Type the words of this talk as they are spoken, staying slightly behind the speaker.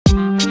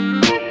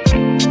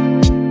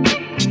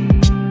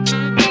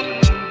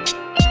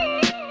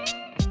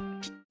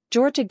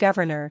Georgia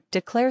governor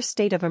declares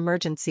state of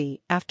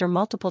emergency after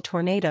multiple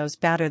tornadoes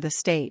batter the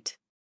state.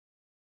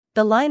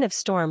 The line of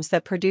storms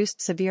that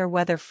produced severe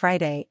weather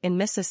Friday in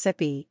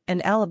Mississippi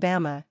and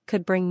Alabama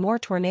could bring more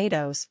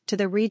tornadoes to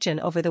the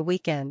region over the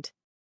weekend.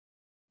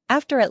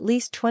 After at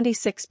least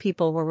 26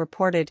 people were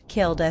reported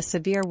killed as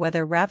severe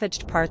weather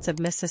ravaged parts of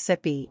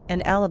Mississippi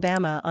and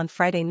Alabama on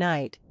Friday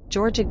night,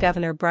 Georgia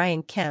Governor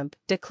Kemp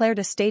declared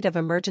a state of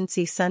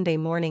emergency Sunday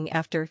morning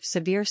after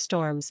severe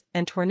storms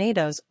and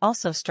tornadoes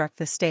also struck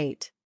the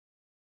state.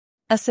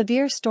 A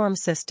severe storm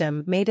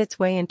system made its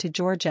way into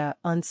Georgia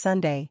on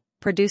Sunday,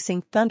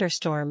 producing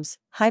thunderstorms,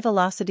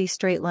 high-velocity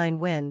straight-line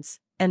winds,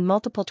 and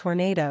multiple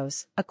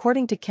tornadoes,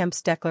 according to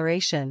Kemp's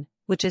declaration,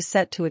 which is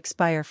set to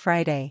expire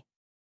Friday.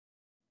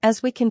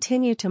 As we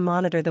continue to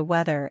monitor the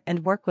weather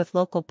and work with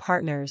local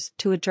partners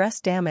to address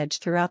damage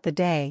throughout the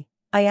day,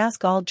 I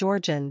ask all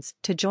Georgians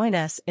to join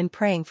us in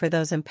praying for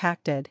those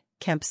impacted,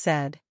 Kemp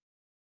said.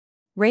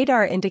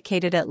 Radar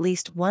indicated at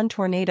least one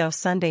tornado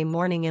Sunday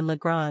morning in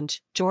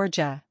LaGrange,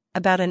 Georgia,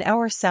 about an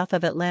hour south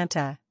of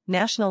Atlanta,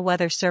 National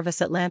Weather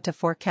Service Atlanta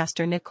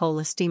forecaster Nicole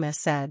Lastima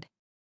said.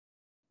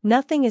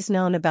 Nothing is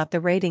known about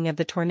the rating of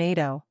the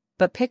tornado,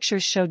 but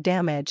pictures showed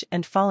damage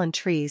and fallen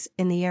trees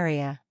in the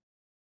area.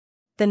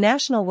 The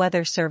National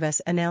Weather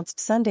Service announced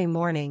Sunday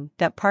morning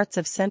that parts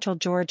of central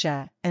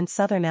Georgia and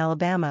southern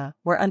Alabama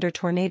were under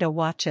tornado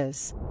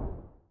watches.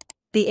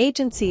 The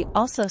agency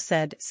also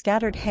said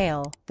scattered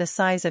hail, the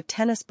size of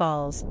tennis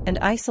balls, and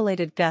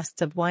isolated gusts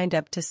of wind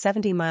up to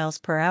 70 miles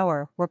per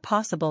hour were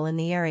possible in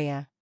the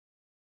area.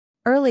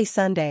 Early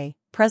Sunday,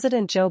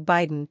 President Joe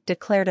Biden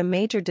declared a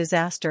major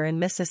disaster in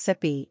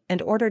Mississippi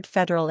and ordered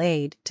federal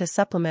aid to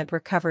supplement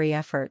recovery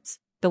efforts,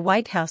 the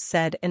White House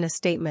said in a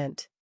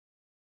statement.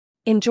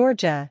 In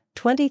Georgia,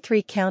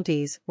 23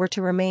 counties were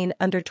to remain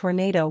under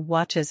tornado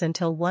watches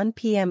until 1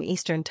 p.m.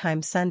 Eastern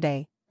Time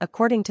Sunday,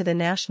 according to the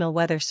National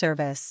Weather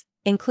Service,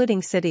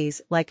 including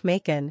cities like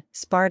Macon,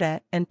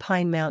 Sparta, and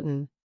Pine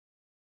Mountain.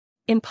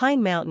 In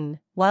Pine Mountain,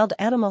 Wild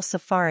Animal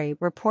Safari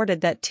reported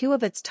that 2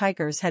 of its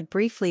tigers had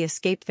briefly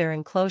escaped their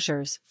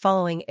enclosures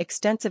following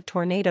extensive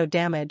tornado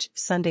damage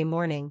Sunday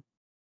morning.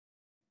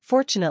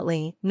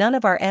 Fortunately, none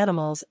of our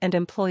animals and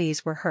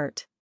employees were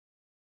hurt.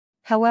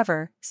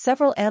 However,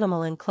 several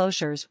animal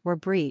enclosures were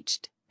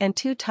breached, and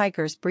 2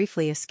 tigers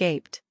briefly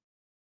escaped.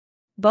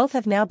 Both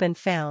have now been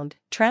found,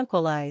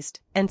 tranquilized,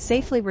 and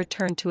safely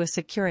returned to a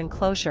secure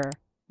enclosure,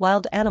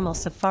 Wild Animal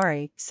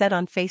Safari said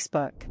on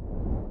Facebook.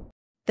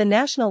 The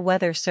National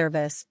Weather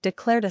Service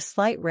declared a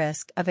slight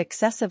risk of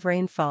excessive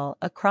rainfall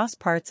across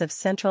parts of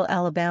central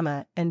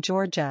Alabama and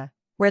Georgia,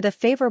 where the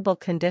favorable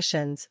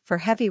conditions for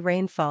heavy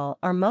rainfall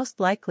are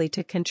most likely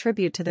to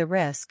contribute to the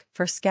risk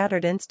for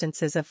scattered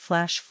instances of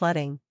flash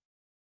flooding.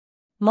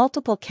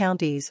 Multiple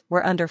counties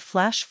were under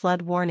flash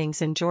flood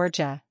warnings in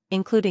Georgia,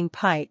 including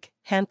Pike,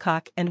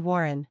 Hancock, and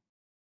Warren.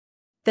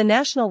 The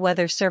National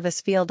Weather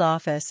Service field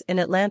office in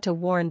Atlanta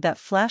warned that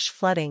flash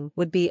flooding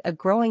would be a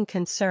growing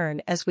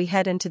concern as we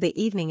head into the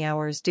evening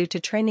hours due to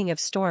training of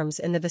storms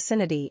in the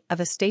vicinity of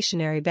a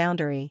stationary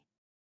boundary.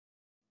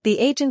 The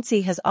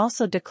agency has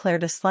also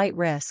declared a slight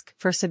risk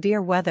for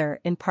severe weather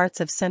in parts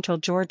of central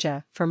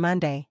Georgia for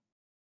Monday.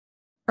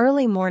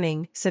 Early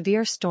morning,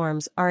 severe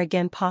storms are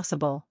again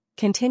possible,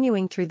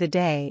 continuing through the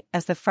day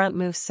as the front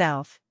moves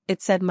south,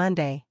 it said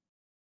Monday.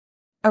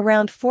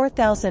 Around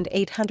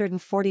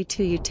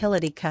 4,842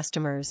 utility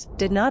customers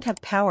did not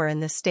have power in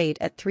the state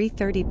at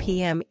 3:30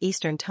 p.m.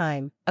 Eastern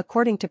Time,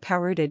 according to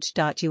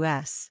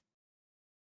poweroutage.us.